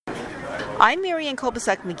I'm Marianne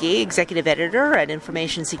Kolbasuk-McGee, Executive Editor at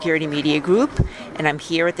Information Security Media Group, and I'm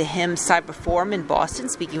here at the HIMSS Cyber Forum in Boston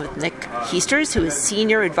speaking with Nick Heasters, who is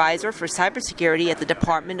Senior Advisor for Cybersecurity at the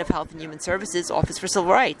Department of Health and Human Services Office for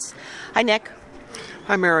Civil Rights. Hi, Nick.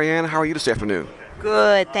 Hi, Marianne. How are you this afternoon?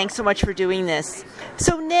 Good. Thanks so much for doing this.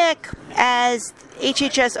 So, Nick, as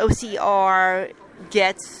HHS OCR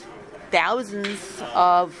gets thousands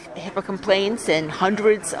of HIPAA complaints and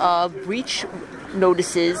hundreds of breach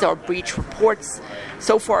notices or breach reports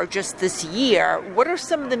so far just this year, what are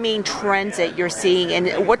some of the main trends that you're seeing,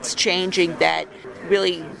 and what's changing that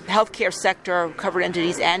really healthcare sector, covered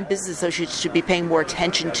entities, and business associates should be paying more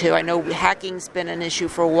attention to? I know hacking's been an issue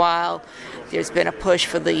for a while. There's been a push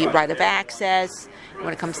for the right of access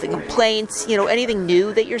when it comes to complaints. Anything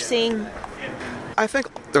new that you're seeing? I think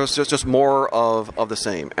there's just more of the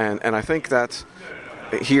same. And I think that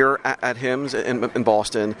here at HIMSS in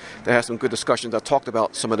Boston, they had some good discussions that talked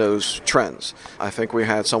about some of those trends. I think we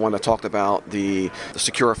had someone that talked about the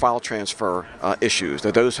secure file transfer issues,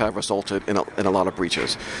 that those have resulted in a lot of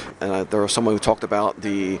breaches. And there was someone who talked about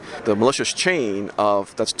the malicious chain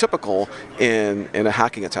that's typical in a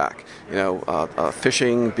hacking attack.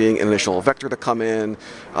 Phishing being an initial vector to come in,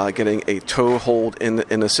 getting a toehold in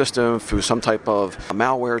the system through some type of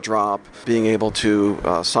malware drop, being able to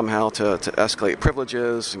somehow to escalate privileges,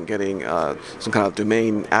 and getting some kind of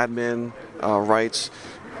domain admin rights,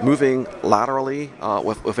 moving laterally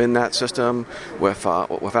within that system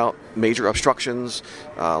without major obstructions,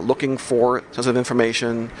 looking for sensitive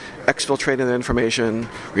information, exfiltrating the information,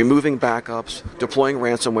 removing backups, deploying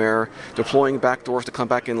ransomware, deploying backdoors to come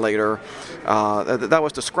back in later. That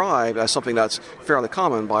was described as something that's fairly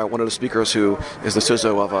common by one of the speakers who is the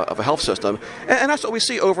CISO of a health system. And that's what we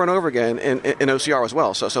see over and over again in OCR as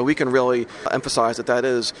well. So we can really emphasize that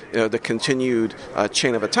is the continued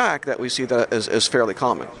chain of attack that we see that is fairly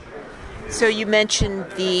common. So you mentioned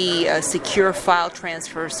the secure file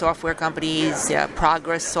transfer software companies.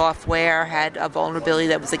 Progress Software had a vulnerability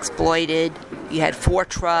that was exploited. You had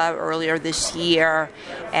Fortra earlier this year,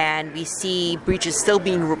 and we see breaches still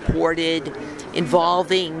being reported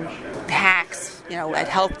involving hacks, in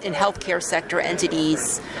healthcare sector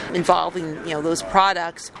entities involving, those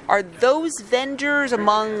products. Are those vendors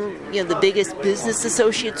among, the biggest business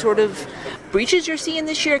associate sort of breaches you're seeing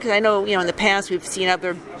this year? Because I know, in the past we've seen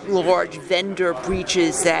other large vendor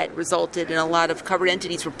breaches that resulted in a lot of covered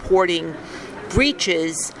entities reporting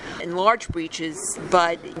breaches and large breaches,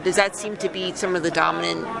 but does that seem to be some of the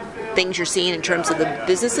dominant things you're seeing in terms of the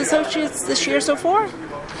business associates this year so far?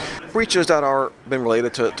 Breaches that are been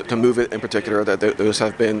related to MOVEit in particular, that those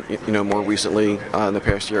have been, more recently in the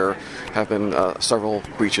past year, have been several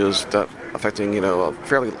breaches that affecting, a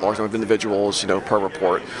fairly large number of individuals, per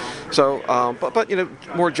report. So, but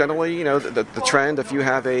more generally, the trend, if you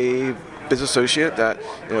have a business associate that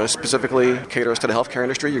specifically caters to the healthcare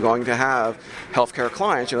industry, you're going to have healthcare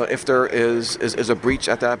clients. If there is a breach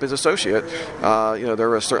at that business associate,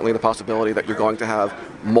 there is certainly the possibility that you're going to have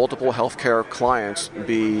multiple healthcare clients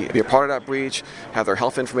be a part of that breach, have their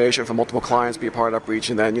health information from multiple clients be a part of that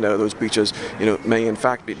breach, and then those breaches may in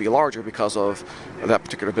fact be larger because of that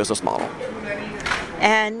particular business model.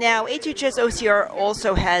 And now HHS OCR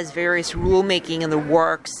also has various rulemaking in the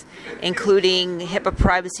works, including HIPAA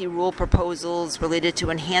privacy rule proposals related to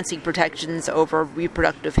enhancing protections over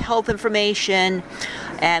reproductive health information,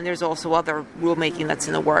 and there's also other rulemaking that's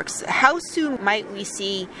in the works. How soon might we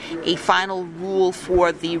see a final rule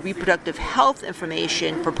for the reproductive health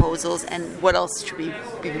information proposals, and what else should we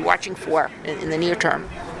be watching for in the near term?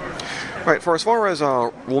 Right. For as far as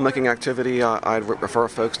rulemaking activity, I'd refer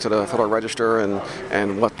folks to the Federal Register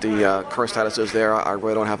and what the current status is there. I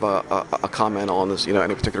really don't have a comment on this,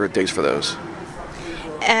 any particular dates for those.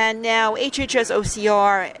 And now HHS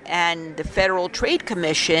OCR and the Federal Trade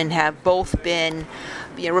Commission have both been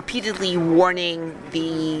repeatedly warning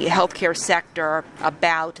the healthcare sector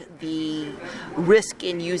about the risk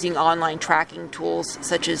in using online tracking tools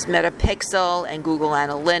such as Metapixel and Google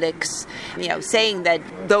Analytics, saying that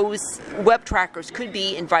those web trackers could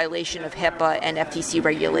be in violation of HIPAA and FTC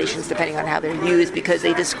regulations depending on how they're used, because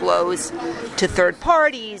they disclose to third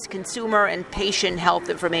parties consumer and patient health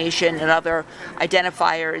information and other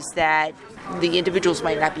identifiers that the individuals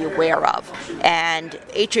might not be aware of. And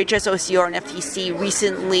HHS OCR and FTC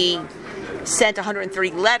recently sent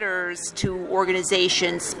 130 letters to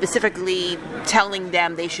organizations specifically telling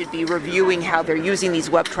them they should be reviewing how they're using these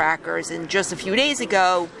web trackers. And just a few days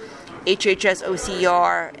ago, HHS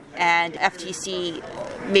OCR and FTC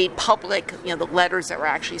made public, the letters that were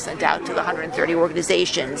actually sent out to the 130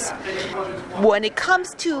 organizations. When it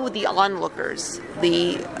comes to the onlookers,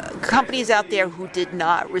 the companies out there who did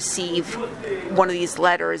not receive one of these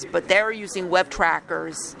letters, but they're using web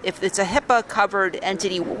trackers. If it's a HIPAA-covered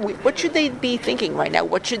entity, what should they be thinking right now?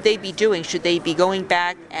 What should they be doing? Should they be going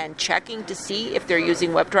back and checking to see if they're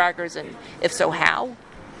using web trackers, and if so, how?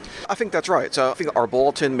 I think that's right. So I think our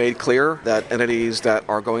bulletin made clear that entities that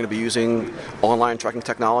are going to be using online tracking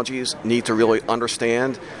technologies need to really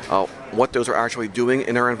understand what those are actually doing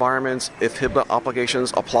in their environments. If HIPAA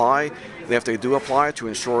obligations apply, and if they do apply, to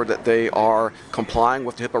ensure that they are complying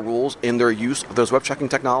with the HIPAA rules in their use of those web tracking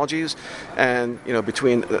technologies. And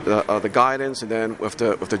between the guidance and then with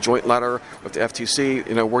the joint letter with the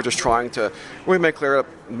FTC, we're just trying to really make clear,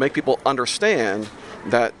 make people understand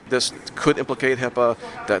that this could implicate HIPAA,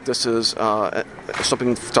 that this is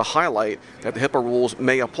something to highlight, that the HIPAA rules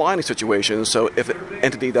may apply in these situations. So if an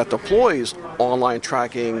entity that deploys online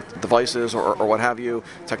tracking devices or what have you,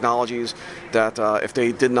 technologies, that if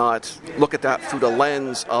they did not look at that through the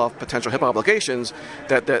lens of potential HIPAA obligations,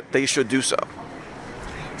 that they should do so.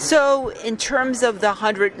 So in terms of the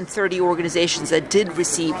 130 organizations that did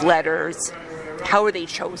receive letters, how were they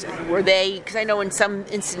chosen? Were they, because I know in some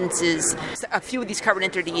instances, a few of these covered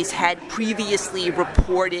entities had previously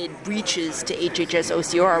reported breaches to HHS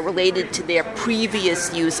OCR related to their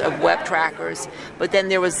previous use of web trackers, but then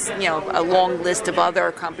there was, a long list of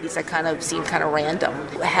other companies that kind of seemed kind of random.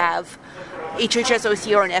 Have HHS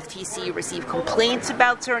OCR and FTC receive complaints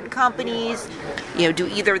about certain companies? Do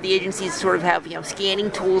either of the agencies sort of have,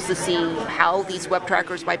 scanning tools to see how these web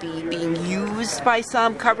trackers might be being used by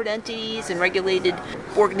some covered entities and regulated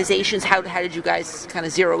organizations? How did you guys kind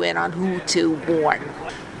of zero in on who to warn?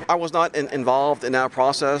 I was not involved in that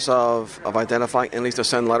process of identifying entities to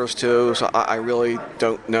send letters to, so I really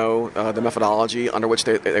don't know the methodology under which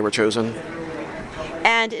they were chosen.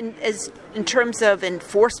 And in terms of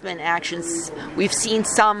enforcement actions, we've seen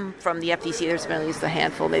some from the FTC. There's been at least a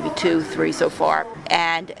handful, maybe 2, 3 so far.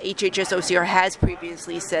 And HHS OCR has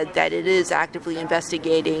previously said that it is actively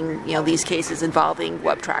investigating, these cases involving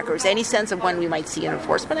web trackers. Any sense of when we might see an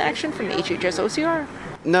enforcement action from HHS OCR?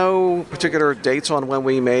 No particular dates on when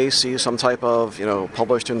we may see some type of,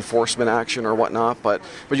 published enforcement action or whatnot. But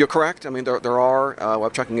you're correct. I mean, there are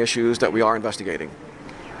web tracking issues that we are investigating.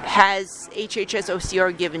 Has HHS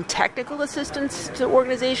OCR given technical assistance to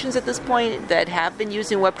organizations at this point that have been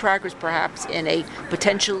using web trackers, perhaps in a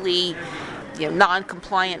potentially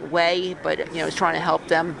non-compliant way, but is trying to help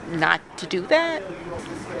them not to do that?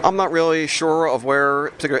 I'm not really sure of where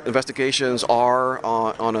particular investigations are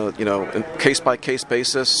on a case-by-case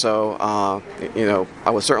basis. So I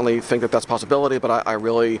would certainly think that that's a possibility, but I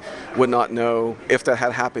really would not know if that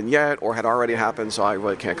had happened yet or had already happened. So I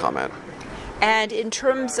really can't comment. And in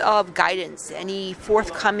terms of guidance, any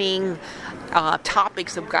forthcoming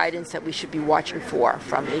topics of guidance that we should be watching for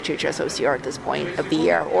from HHS OCR at this point of the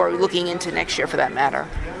year, or looking into next year for that matter?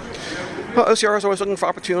 Well, OCR is always looking for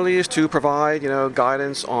opportunities to provide,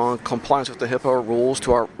 guidance on compliance with the HIPAA rules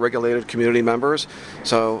to our regulated community members.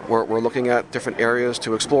 So we're looking at different areas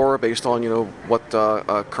to explore based on, what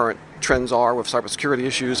current trends are with cybersecurity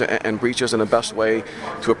issues and breaches, and the best way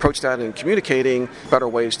to approach that and communicating better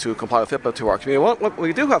ways to comply with HIPAA to our community. What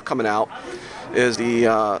we do have coming out is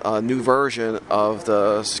the new version of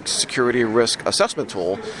the security risk assessment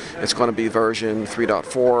tool. It's going to be version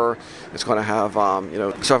 3.4. It's going to have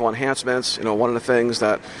several enhancements. One of the things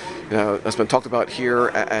that that's been talked about here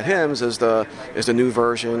at HIMSS is the new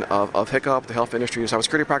version of HICCUP, the Health Industry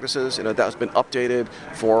Cybersecurity Practices. That's been updated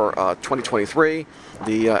for 2023.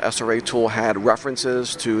 The SRA tool had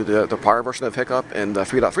references to the prior version of HICCUP in the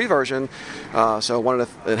 3.3 version. So one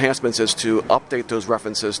of the enhancements is to update those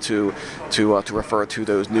references to refer to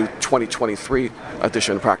those new 2023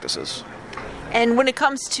 edition practices. And when it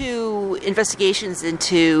comes to investigations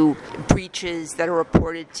into breaches that are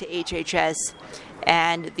reported to HHS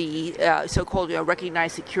and the so-called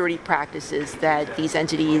recognized security practices that these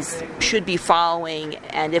entities should be following,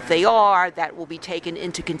 and if they are, that will be taken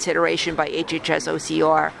into consideration by HHS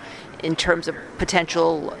OCR in terms of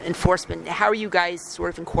potential enforcement. How are you guys sort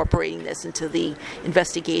of incorporating this into the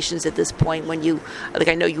investigations at this point? When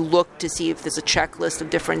I know you look to see if there's a checklist of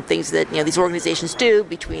different things that these organizations do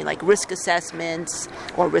between risk assessments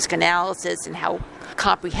or risk analysis, and how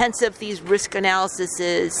comprehensive these risk analysis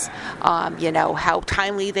is, how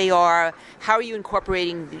timely they are. How are you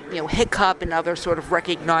incorporating HICCUP and other sort of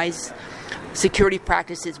recognized security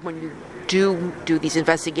practices when you do these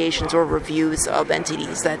investigations or reviews of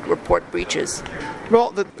entities that report breaches?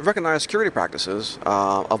 Well, the recognized security practices,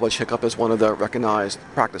 of which HICCUP is one of the recognized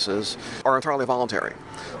practices, are entirely voluntary.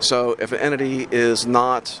 So if an entity is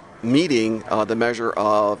not meeting the measure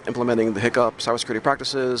of implementing the HICCUP cybersecurity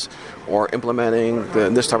practices or implementing the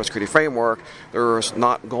NIST cybersecurity framework, there's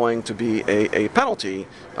not going to be a penalty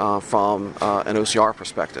from an OCR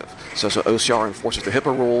perspective. So OCR enforces the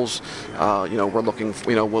HIPAA rules. We're looking,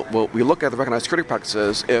 we look at the recognized security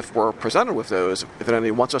practices if we're presented with those, if an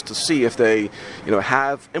entity wants us to see if they,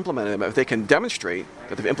 have implemented them, if they can demonstrate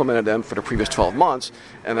that they've implemented them for the previous 12 months.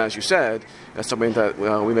 And as you said, that's something that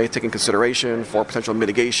we may take in consideration for potential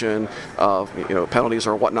mitigation of penalties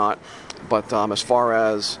or whatnot. But as far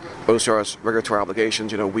as OCR's regulatory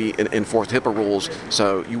obligations, we enforce HIPAA rules,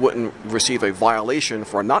 so you wouldn't receive a violation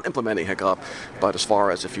for not implementing HICCUP. But as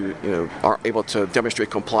far as if you are able to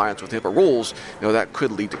demonstrate compliance with HIPAA rules, that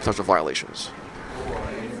could lead to potential violations.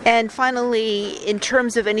 And finally, in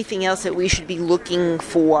terms of anything else that we should be looking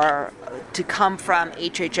for to come from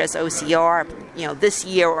HHS OCR, this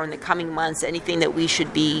year or in the coming months, anything that we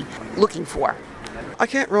should be looking for? I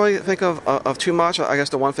can't really think of too much. I guess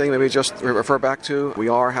the one thing maybe just refer back to, we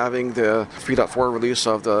are having the 3.4 release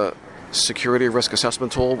of the security risk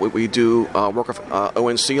assessment tool. We do work with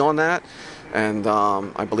ONC on that. And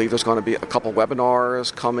I believe there's going to be a couple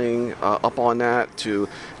webinars coming up on that to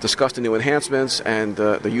discuss the new enhancements and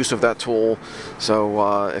the use of that tool.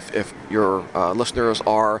 So if your listeners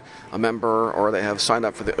are a member or they have signed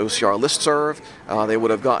up for the OCR listserv, they would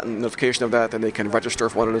have gotten notification of that. Then they can register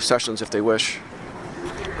for one of those sessions if they wish.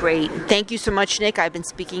 Great. Thank you so much, Nick. I've been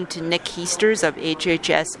speaking to Nick Heasters of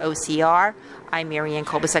HHS OCR. I'm Marianne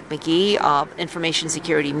Kolbasek-McGee of Information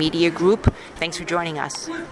Security Media Group. Thanks for joining us.